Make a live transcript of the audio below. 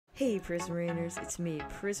Hey Prismariners, it's me,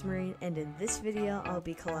 Prismarine, and in this video I'll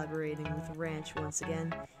be collaborating with Ranch once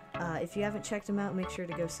again. If you haven't checked him out, make sure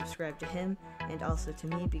to go subscribe to him, and also to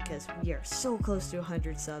me, because we are so close to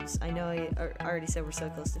 100 subs. I know I already said we're so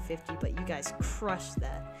close to 50, but you guys crushed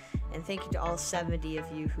that. And thank you to all 70 of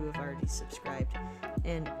you who have already subscribed.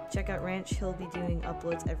 And check out Ranch, he'll be doing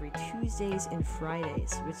uploads every Tuesdays and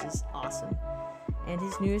Fridays, which is awesome. And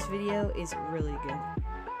his newest video is really good.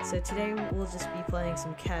 So today we'll just be playing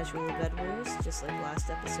some casual Bed Wars, just like last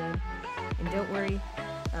episode. And don't worry,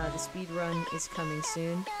 the speed run is coming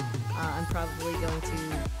soon. I'm probably going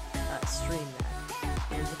to stream that.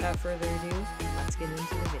 And without further ado, let's get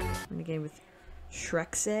into the video. We're in a game with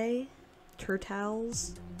Shrexay,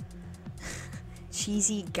 Turtles,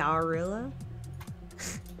 Cheesy Gorilla.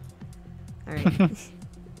 Alright,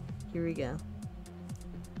 here we go.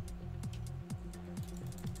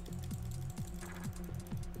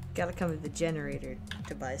 Gotta come with the generator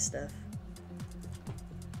to buy stuff.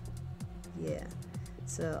 Yeah.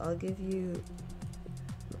 So I'll give you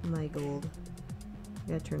my gold.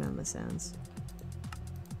 I gotta turn on my sounds.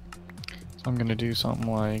 So I'm gonna do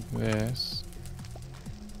something like this.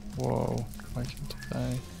 Whoa, I can do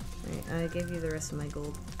that. Alright, I gave you the rest of my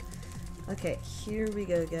gold. Okay, here we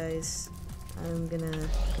go, guys. I'm gonna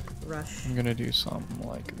rush. I'm gonna do something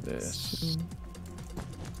like this.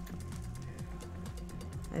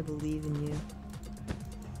 I believe in you.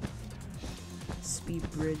 Speed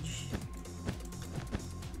bridge.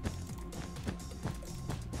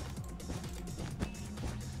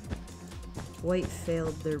 White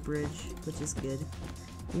failed their bridge, which is good.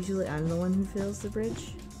 Usually I'm the one who fails the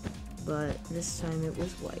bridge, but this time it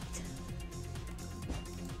was white.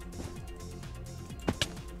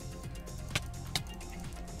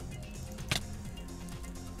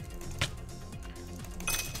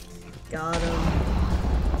 Got him.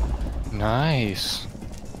 Nice.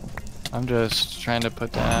 I'm just trying to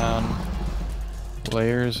put down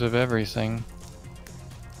layers of everything.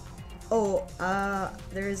 Oh,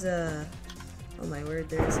 there's a... Oh my word,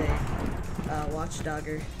 there's a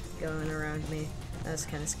watchdogger going around me. That's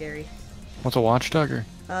kind of scary. What's a watchdogger?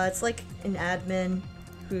 It's like an admin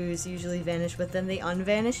who's usually vanished, but then they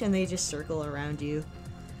unvanish and they just circle around you.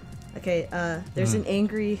 Okay, there's an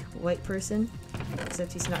angry white person,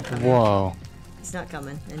 except he's not coming. Whoa. He's not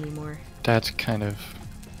coming anymore. That's kind of...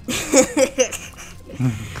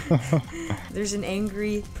 There's an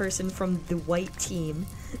angry person from the white team.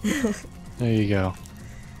 There you go.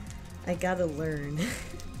 I gotta learn.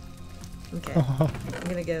 Okay, I'm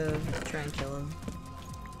gonna go try and kill him.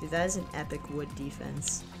 Dude, that is an epic wood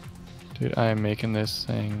defense. Dude, I am making this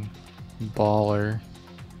thing baller.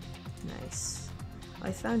 Nice. Oh,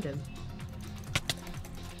 I found him.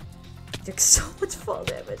 Took so much fall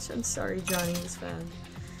damage. I'm sorry, Johnny was found.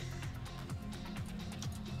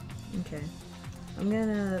 Okay. I'm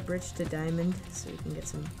gonna bridge to diamond so we can get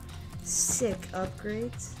some sick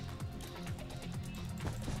upgrades.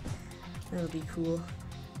 That'll be cool.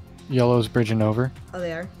 Yellow's bridging over. Oh,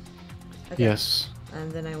 they are? Okay. Yes.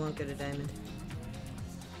 And then I won't go to diamond.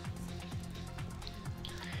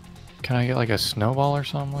 Can I get like a snowball or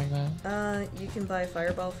something like that? You can buy a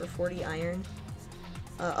fireball for 40 iron.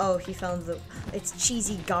 Oh, he found the... It's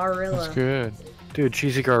Cheesy Gorilla. That's good. Dude,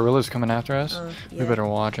 Cheesy Gorilla's coming after us. Yeah. We better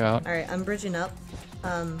watch out. Alright, I'm bridging up.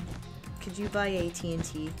 Could you buy a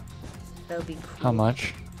TNT? That would be cool. How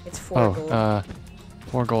much? It's 4 gold.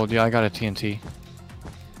 4 gold. Yeah, I got a TNT.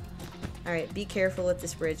 Alright, be careful with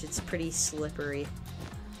this bridge. It's pretty slippery.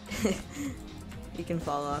 You can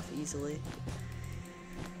fall off easily.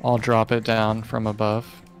 I'll drop it down from above.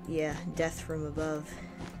 Yeah, death from above.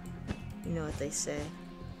 You know what they say.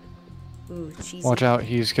 Ooh, cheesy. Watch out,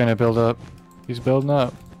 he's gonna build up. He's building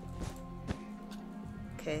up.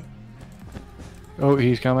 Okay. Oh,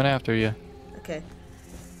 he's coming after you. Okay.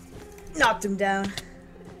 Knocked him down.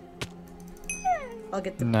 I'll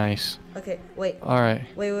get the... Nice. Okay, wait. Alright.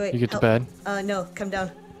 Wait. You get to Help. bed? No, come down.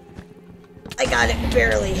 I got it,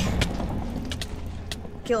 barely.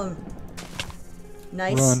 Kill him.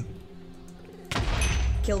 Nice. Run.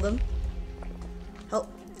 Killed him. Help.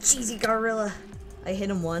 Cheesy Gorilla. I hit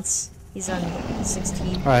him once. He's on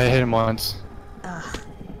 16. Alright, I hit him once.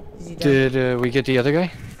 Did you die? Did we get the other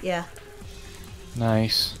guy? Yeah.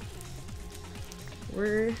 Nice.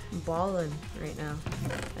 We're balling right now.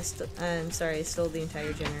 I'm sorry, I stole the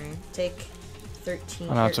entire generator. Take 13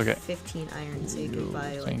 Oh, no, it's or okay. 15 iron so you can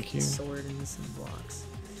buy like a sword and some blocks.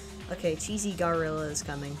 Okay, Cheesy Gorilla is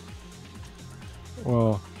coming.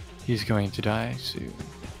 Well, he's going to die soon.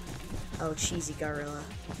 Oh, Cheesy Gorilla.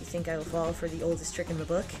 You think I will fall for the oldest trick in the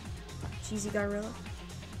book? Cheesy Gorilla?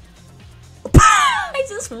 I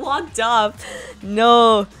just walked off.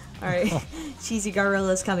 No. Alright, Cheesy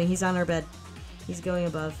Gorilla's coming. He's on our bed. He's going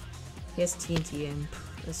above. He has TNT, I'm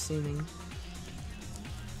assuming.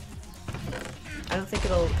 I don't think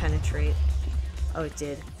it'll penetrate. Oh, it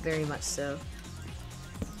did. Very much so.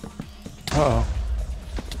 Uh-oh.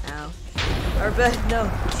 Ow. Our bed!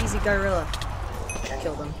 No! Cheesy Gorilla.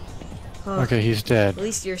 Killed him. Oh, Okay, he's dead. at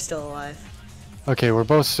least you're still alive. Okay, we're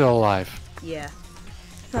both still alive. Yeah.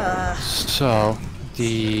 So,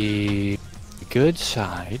 the good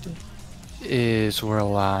side is we're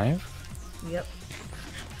alive. Yep.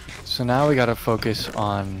 So now we gotta focus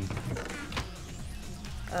on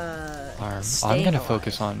I'm staying gonna alive.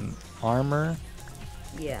 focus on armor.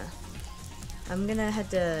 Yeah. I'm gonna head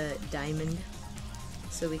to Diamond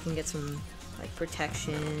so we can get some like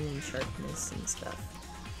protection and sharpness and stuff.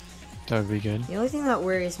 That would be good. The only thing that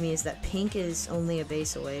worries me is that Pink is only a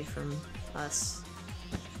base away from us.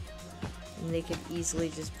 And they could easily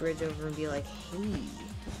just bridge over and be like, hey,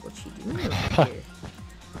 what you doing over here?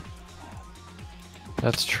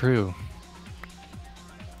 That's true.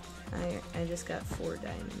 I just got 4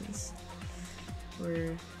 diamonds.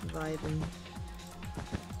 We're vibing.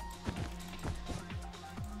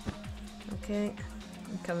 Okay,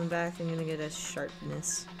 I'm coming back. I'm gonna get a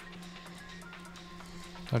sharpness.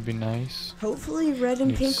 That'd be nice. Hopefully red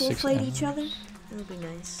and Need pink will 6 fight each emeralds. other. That'll be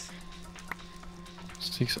nice.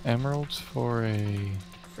 6 emeralds for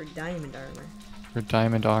For diamond armor.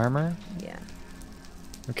 diamond armor. Yeah.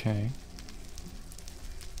 Okay.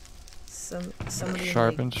 Somebody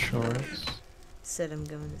Sharpened swords. said I'm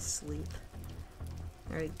going to sleep.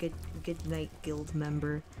 Alright, good night, guild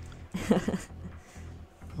member.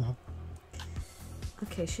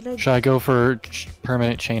 Okay, should I Should I go for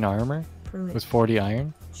permanent chain armor permit with 40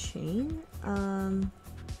 iron? chain?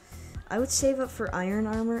 I would save up for iron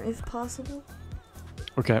armor if possible.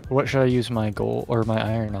 Okay, what should I use my gold or my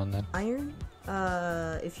iron on then? Iron?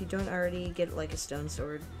 If you don't already get like a stone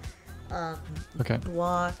sword. Okay.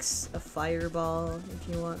 Blocks, a fireball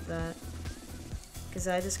if you want that. Because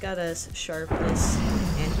I just got a sharpness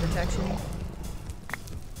and protection.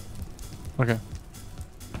 Okay.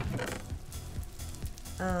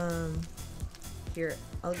 Here,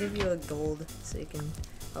 I'll give you a gold so you can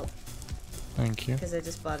help. Thank you. Because I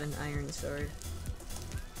just bought an iron sword.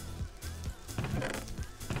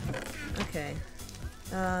 Okay.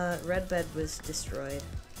 Red bed was destroyed.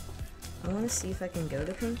 I want to see if I can go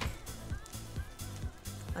to pink.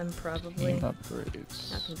 I'm probably not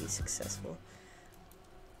Upgrades. going to be successful.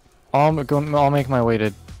 I'll make my way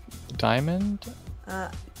to diamond.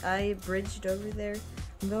 I bridged over there.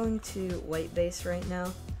 I'm going to white base right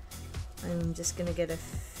now. I'm just gonna get a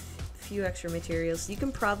few extra materials. You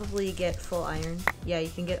can probably get full iron. Yeah, you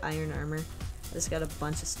can get iron armor. I just got a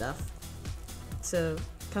bunch of stuff. So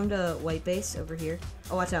come to white base over here.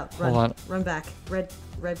 Oh, watch out! Run! Hold on. Run back! Red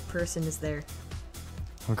person is there.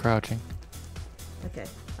 I'm crouching. Okay.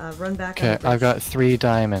 Run back. Okay, on the bridge. I've got 3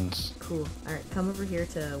 diamonds. Cool. All right, come over here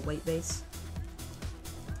to white base.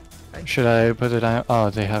 Should I put it on?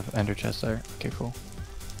 Oh, they have ender chests there. Okay, cool.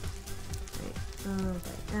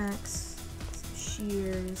 By axe, some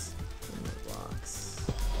shears, and the blocks.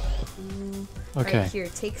 Cool. Okay. Alright, here,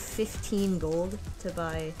 take 15 gold to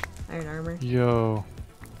buy iron armor. Yo.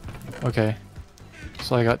 Okay.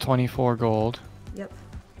 So I got 24 gold. Yep.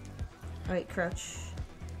 Alright, crouch.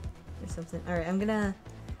 Or something. Alright, I'm gonna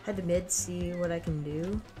head to mid, see what I can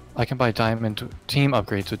do. I can buy diamond team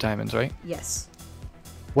upgrades with diamonds, right? Yes.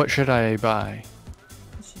 What should I buy?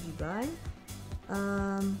 What should you buy?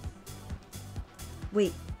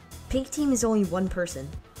 Wait. Pink team is only 1 person.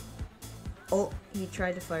 Oh, he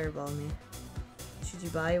tried to fireball me. Should you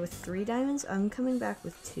buy with 3 diamonds? I'm coming back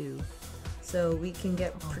with 2. So we can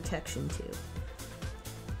get protection too.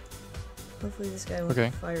 Hopefully this guy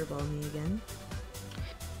won't fireball me again.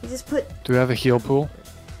 He just put... Do we have a heal pool?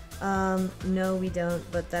 No we don't,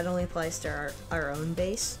 but that only applies to our own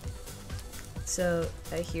base. So,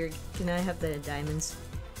 here, can I have the diamonds?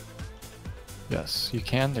 Yes, you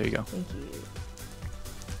can. There you go. Thank you.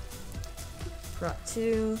 Brought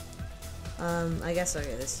 2. I guess I'll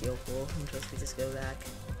get this heal pool in case we just go back.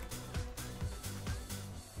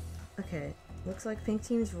 Okay, looks like pink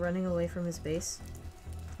team's running away from his base.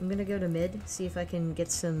 I'm gonna go to mid, see if I can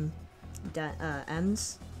get some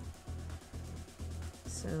M's.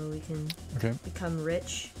 So we can become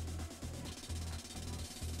rich.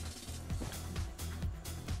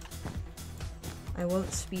 I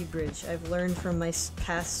won't speed bridge. I've learned from my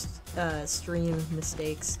past stream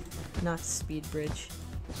mistakes not to speed bridge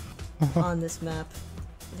on this map.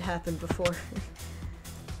 It happened before.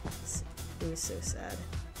 It was so sad.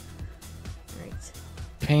 Alright.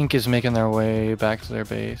 Pink is making their way back to their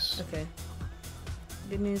base. Okay.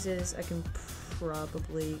 good news is I can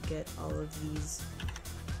probably get all of these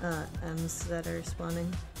M's that are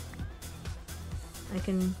spawning. I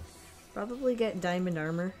can probably get diamond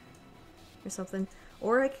armor or something.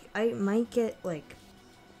 Or I might get, like,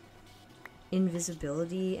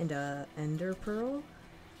 invisibility and a ender pearl.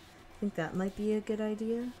 I think that might be a good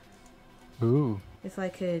idea. Ooh. If I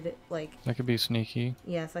could, like... That could be sneaky.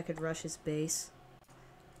 Yeah, if I could rush his base.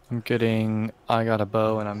 I got a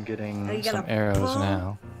bow and I'm getting some arrows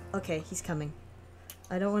now. Okay, he's coming.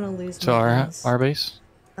 I don't want to lose So our base?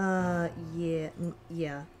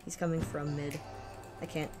 Yeah, he's coming from mid. I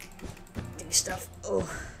can't do stuff. Oh,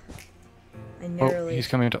 I narrowly... Oh, he's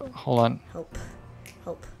coming to... Hold on. Help.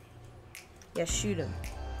 Help. Yeah, shoot him.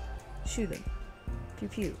 Shoot him. Pew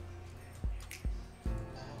pew.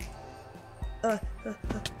 I'm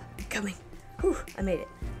coming. Whew, I made it.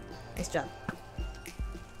 Nice job.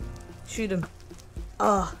 Shoot him.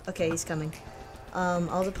 Oh, okay, he's coming.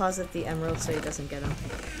 I'll deposit the emerald so he doesn't get him.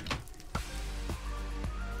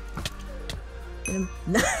 Get him.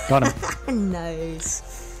 Got him.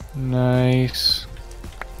 Nice. Nice.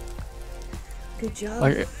 Good job.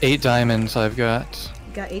 Like 8 diamonds I've got.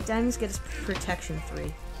 You got 8 diamonds, get his protection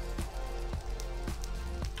 3.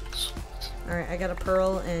 Alright, I got a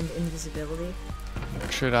pearl and invisibility.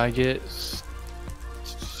 What should I get? What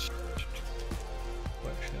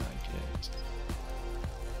should I get?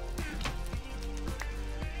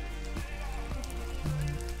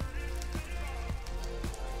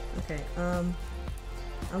 Okay,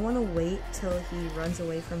 I want to wait till he runs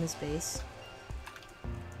away from his base.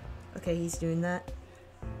 Okay, he's doing that.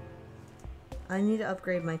 I need to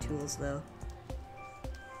upgrade my tools, though.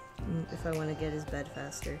 If I want to get his bed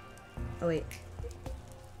faster. Oh, wait.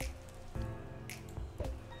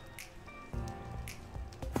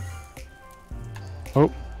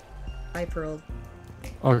 Oh. I pearled.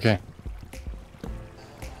 Okay.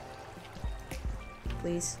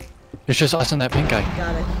 Please. It's just us and that pink guy.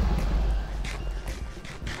 Got it.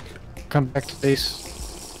 Come back to base.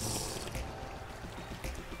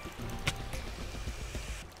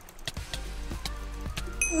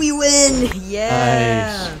 We win!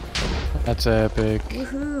 Yeah! Nice. That's epic.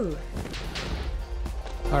 Woohoo!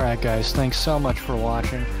 Alright guys, thanks so much for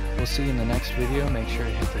watching. We'll see you in the next video. Make sure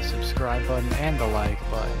to hit the subscribe button and the like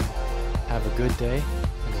button. Have a good day,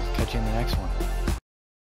 and we'll catch you in the next one.